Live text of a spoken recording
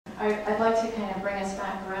I'd like to kind of bring us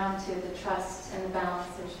back around to the trust and the balance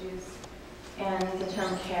issues and the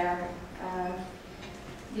term care.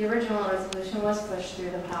 The original resolution was pushed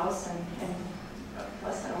through the House in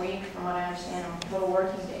less than a week, from what I understand, a little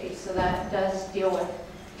working days. So that does deal with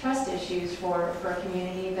trust issues for a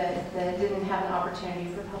community that didn't have an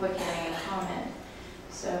opportunity for public hearing and comment.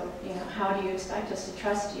 So, you know, how do you expect us to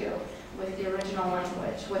trust you with the original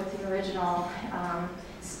language, with the original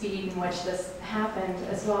speed in which this happened,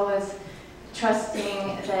 as well as trusting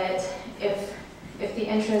that if the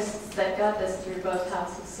interests that got this through both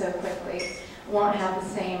houses so quickly won't have the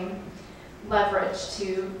same leverage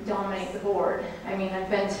to dominate the board. I mean, I've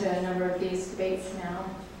been to a number of these debates now,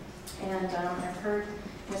 and I've heard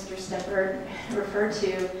Mr. Stimpert refer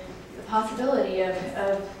to the possibility of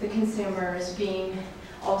the consumers being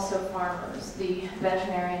also farmers, the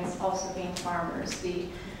veterinarians also being farmers, the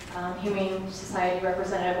Humane Society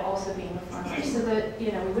representative also being a farmer, so that,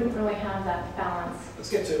 you know, we wouldn't really have that balance. Let's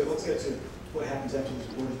get to what happens after this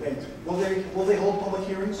board is made. Will they hold public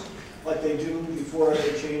hearings like they do before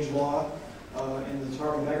they change law in the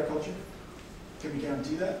Department of Agriculture? Can we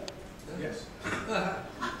guarantee that? Yes.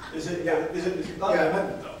 Is it not an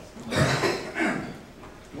amendment though?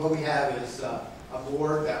 What we have is a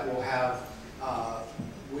board that will have,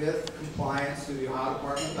 with compliance to the Ohio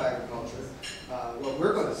Department of Agriculture, what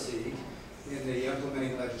we're going to seek in the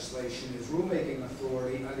implementing legislation is rulemaking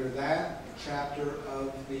authority under that chapter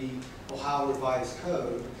of the Ohio Revised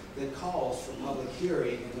Code that calls for public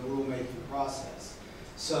hearing in the rulemaking process.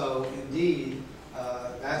 So indeed,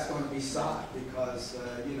 that's going to be sought because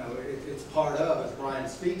you know, it's part of, as Brian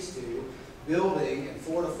speaks to, building and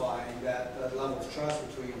fortifying that level of trust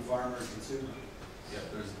between farmer and consumer.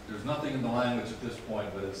 Yeah, there's nothing in the language at this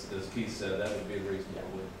point, but as Keith said, that would be a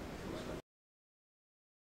reasonable